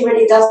 your chin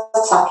really does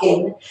tuck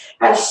in,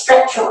 and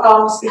stretch your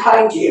arms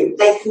behind you.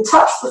 They can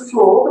touch the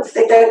floor, but if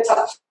they don't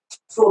touch the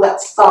floor,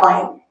 that's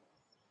fine.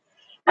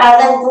 And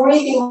then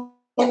breathing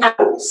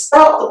out,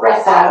 start the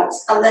breath out,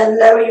 and then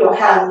lower your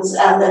hands,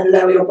 and then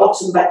lower your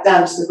bottom back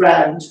down to the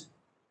ground.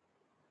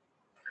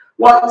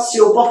 Once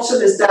your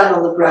bottom is down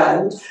on the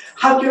ground,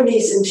 hug your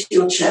knees into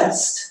your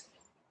chest.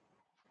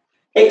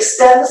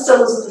 Extend the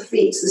soles of the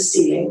feet to the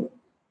ceiling.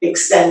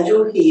 Extend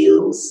your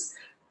heels.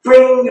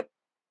 Bring your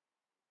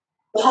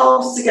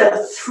palms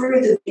together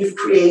through the you've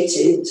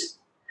created.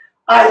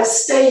 Either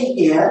stay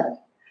here,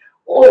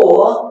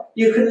 or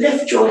you can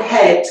lift your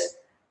head,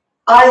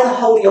 either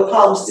holding your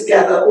palms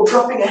together or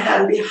dropping a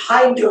hand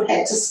behind your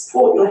head to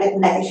support your head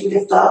and neck as you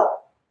lift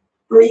up.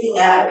 Breathing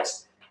out,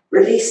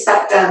 release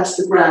back down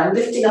to the ground.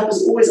 Lifting up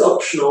is always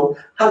optional.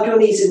 Hug your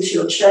knees into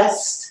your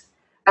chest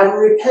and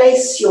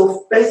replace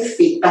your both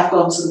feet back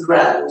onto the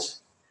ground.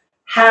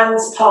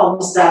 Hands,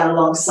 palms down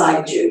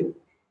alongside you.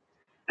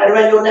 And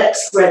when you're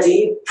next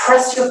ready,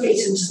 press your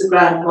feet into the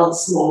ground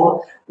once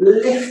more.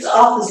 Lift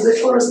up as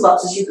little or as much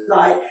as you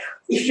like.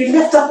 If you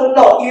lift up a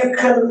lot, you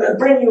can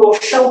bring your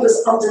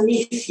shoulders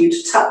underneath you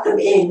to tuck them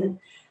in,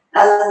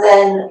 and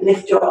then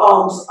lift your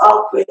arms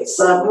up. It's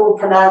a more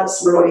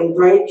pronounced rolling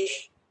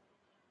bridge.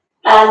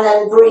 And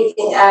then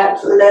breathing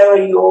out, lower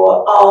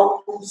your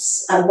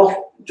arms and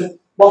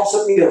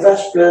bottom your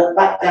vertebra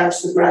back down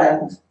to the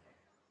ground.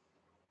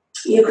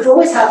 You could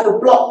always have a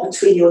block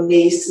between your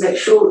knees to make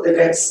sure that they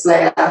don't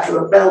splay out,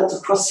 or a belt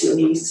across your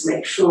knees to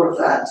make sure of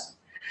that.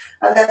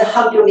 And then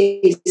hug your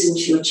knees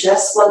into your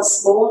chest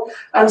once more.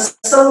 And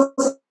soles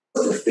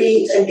of the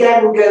feet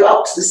again go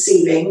up to the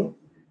ceiling.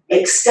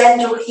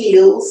 Extend your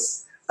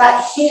heels.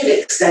 That heel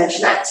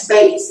extension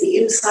activates the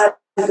inside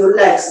of your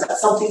legs.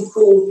 That's something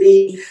called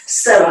the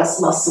psoas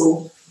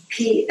muscle,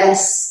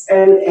 PSOAS,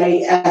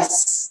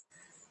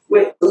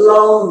 with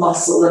long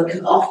muscle and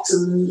can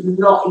often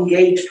not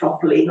engage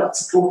properly, not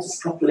support us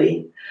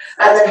properly.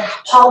 And then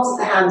palms of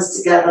the hands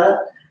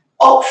together,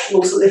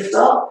 optional to lift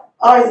up,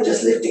 either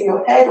just lifting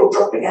your head or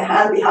dropping a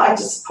hand behind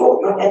to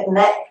support your head and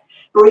neck,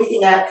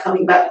 breathing out,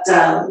 coming back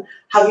down,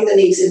 hugging the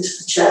knees into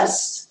the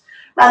chest.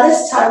 And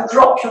this time,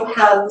 drop your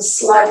hands,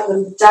 sliding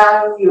them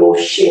down your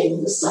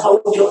shins to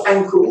hold your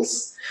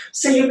ankles.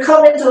 So you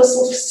come into a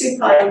sort of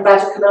supine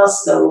Baddha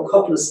Konasana or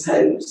cobbler's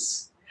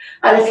pose.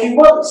 And if you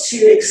want to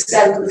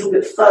extend a little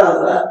bit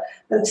further,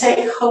 then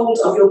take hold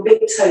of your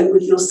big toe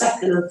with your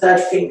second and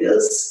third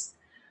fingers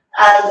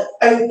and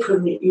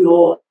open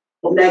your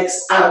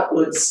legs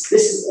outwards.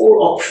 This is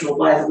all optional,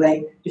 by the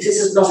way. If this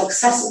is not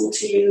accessible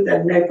to you,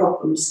 then no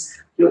problems.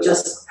 You're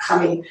just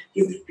coming,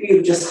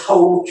 you just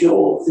hold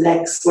your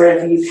legs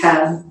wherever you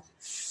can,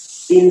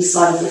 the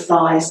inside of the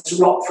thighs, to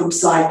rock from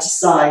side to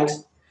side.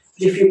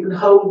 But if you can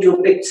hold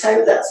your big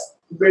toe, that's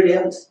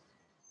brilliant.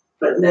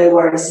 But no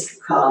worries if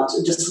you can't.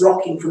 And just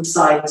rocking from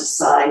side to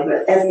side,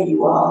 wherever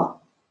you are,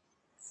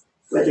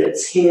 whether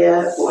it's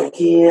here or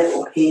here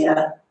or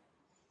here.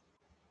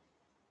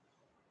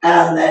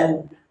 And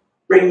then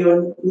bring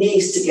your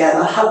knees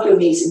together, hug your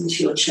knees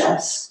into your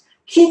chest.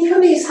 Keep your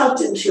knees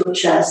hugged into your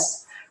chest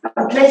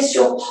and place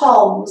your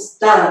palms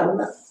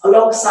down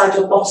alongside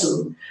your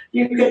bottom.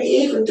 You can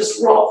even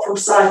just rock from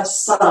side to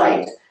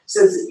side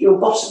so that your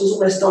bottom is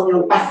almost on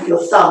your back of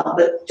your thumb,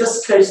 but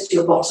just close to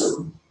your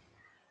bottom.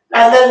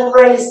 And then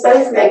raise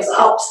both legs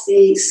up to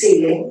the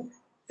ceiling.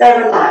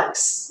 Then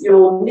relax.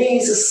 Your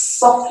knees are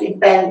softly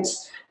bent.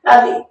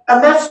 And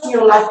imagine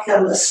you're like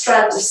a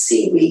strand of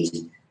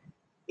seaweed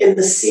in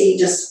the sea,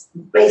 just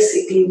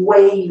basically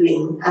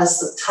waving as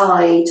the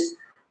tide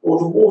or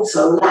the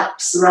water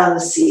laps around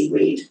the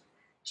seaweed.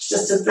 It's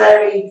just a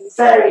very,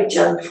 very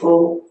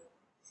gentle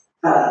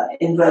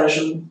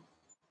inversion.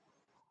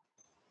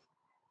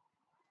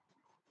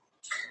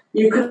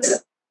 You could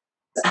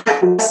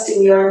have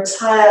resting your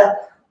entire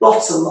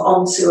bottom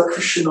onto a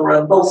cushion or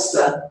a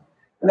bolster,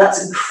 and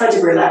that's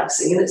incredibly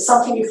relaxing. And it's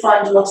something you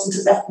find a lot in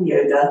Tibetan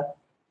yoga,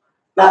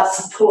 that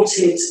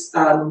supported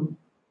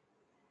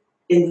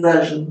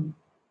inversion.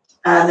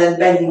 And then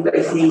bending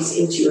both knees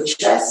into your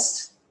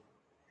chest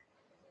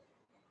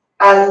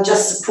and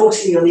just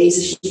supporting your knees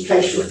as you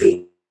place your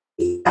feet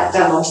back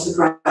down onto the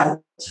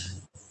ground.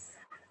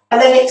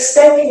 And then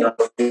extending your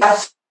feet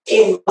out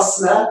in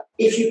asana.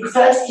 If you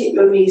prefer to keep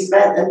your knees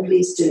bent, then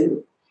please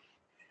do.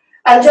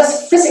 And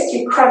just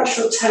physically crunch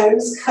your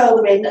toes, curl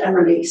them in and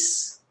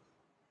release.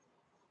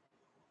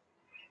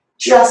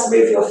 Just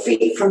move your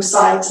feet from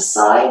side to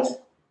side.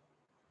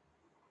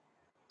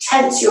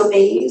 Tense your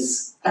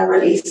knees and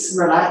release and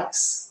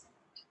relax.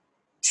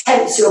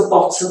 Tense your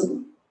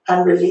bottom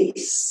and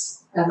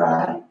release and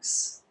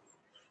relax.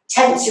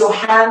 Tense your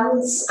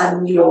hands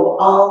and your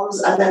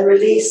arms and then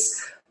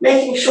release,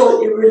 making sure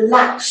that you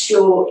relax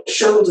your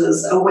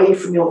shoulders away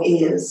from your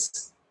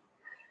ears.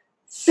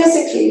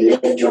 Physically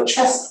lift your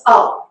chest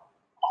up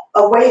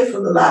away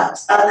from the mat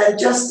and then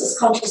just as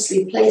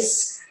consciously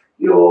place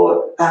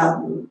your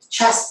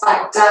chest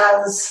back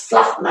down,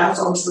 flatten out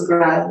onto the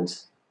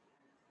ground.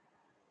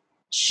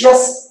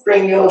 Just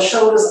bring your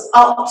shoulders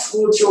up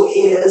towards your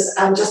ears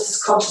and just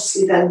as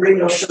consciously then bring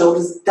your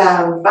shoulders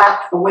down,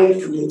 back away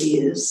from the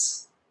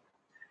ears.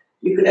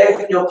 You can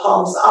open your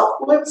palms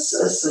upwards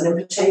as an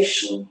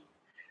invitation.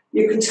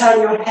 You can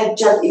turn your head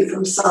gently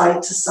from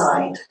side to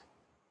side.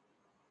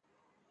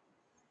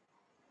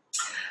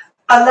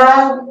 And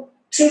now,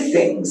 two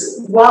things.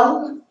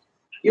 One,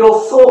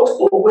 your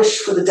thought or wish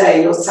for the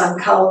day, your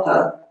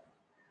sankalpa.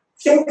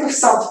 Think of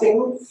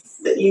something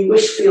that you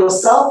wish for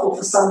yourself or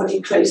for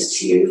somebody close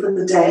to you for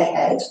the day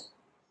ahead.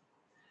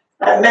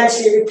 And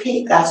mentally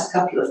repeat that a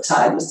couple of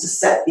times to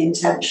set the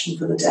intention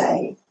for the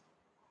day.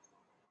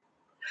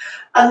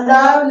 And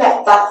now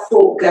let that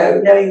thought go,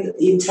 knowing that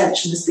the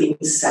intention has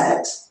been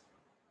set.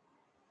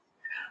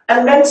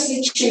 And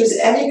mentally choose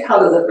any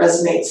colour that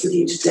resonates with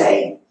you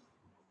today.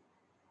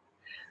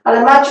 And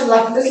imagine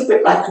like a little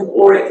bit like an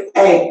auric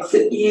egg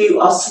that you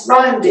are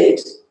surrounded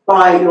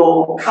by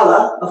your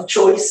colour of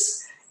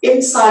choice,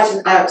 inside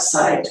and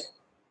outside,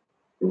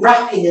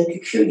 wrapping and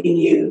cocooning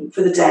you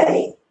for the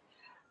day.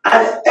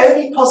 And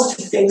only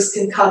positive things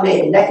can come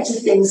in.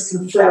 Negative things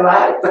can flow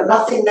out, but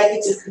nothing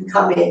negative can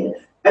come in.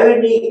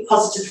 Only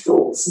positive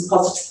thoughts and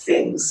positive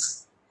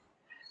things.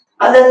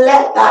 And then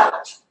let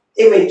that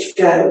image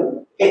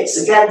go.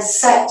 It's again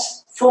set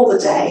for the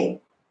day.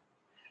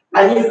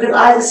 And you can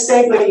either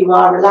stay where you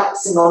are,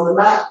 relaxing on the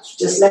mat,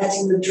 just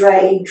letting the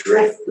day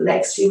drift, the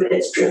next few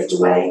minutes drift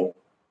away.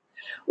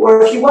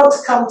 Or if you want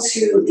to come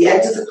to the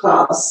end of the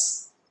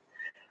class,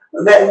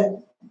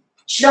 then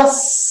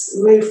just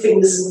move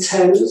fingers and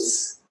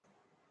toes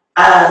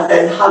And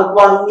then hug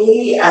one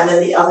knee and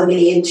then the other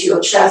knee into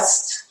your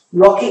chest,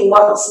 rocking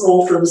once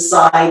more from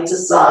side to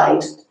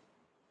side.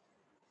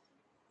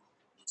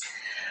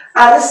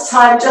 And this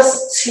time,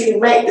 just to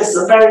make this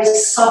a very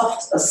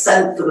soft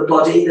ascent for the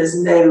body,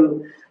 there's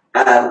no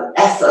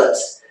effort.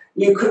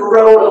 You can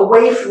roll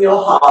away from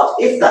your heart,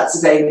 if that's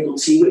available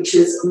to you, which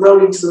is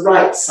rolling to the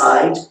right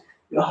side.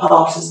 Your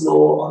heart is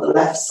more on the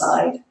left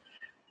side.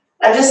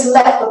 And just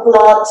let the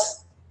blood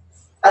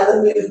and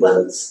the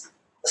movement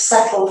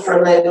settle for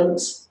a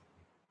moment.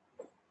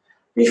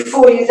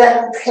 Before you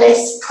then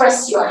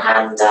press your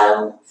hand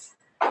down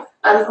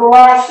and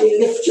gradually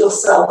lift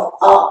yourself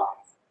up.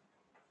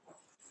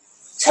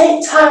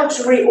 Take time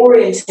to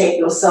reorientate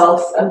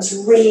yourself and to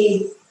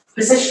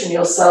reposition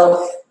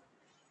yourself.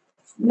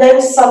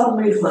 No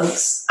sudden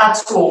movements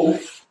at all.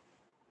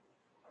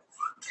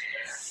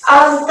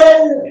 And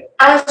then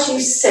as you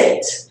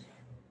sit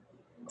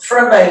for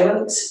a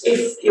moment,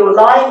 if you're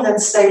lying, then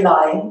stay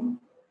lying.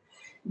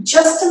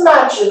 Just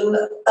imagine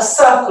a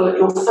circle at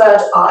your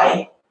third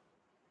eye.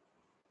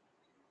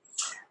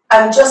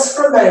 And just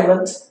for a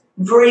moment,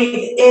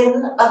 breathe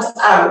in and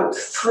out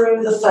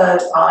through the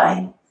third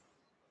eye.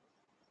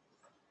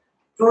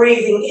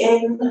 Breathing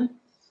in,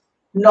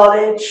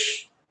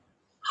 knowledge,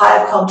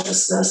 higher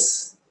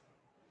consciousness.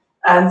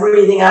 And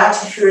breathing out,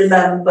 if you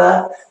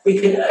remember, we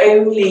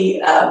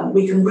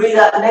can breathe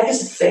out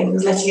negative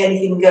things, letting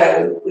anything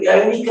go. We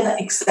only can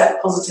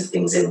accept positive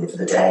things in for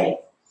the day.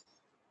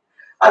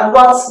 And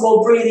once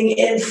more, breathing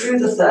in through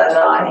the third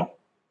eye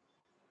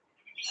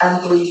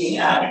and breathing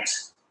out.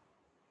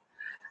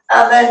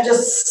 And then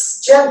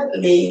just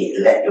gently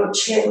let your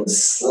chin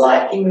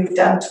slightly move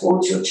down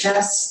towards your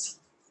chest.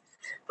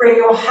 Bring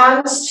your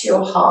hands to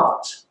your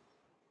heart.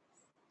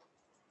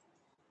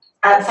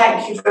 And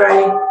thank you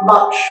very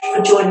much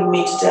for joining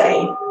me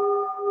today.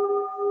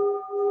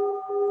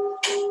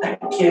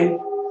 Thank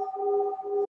you.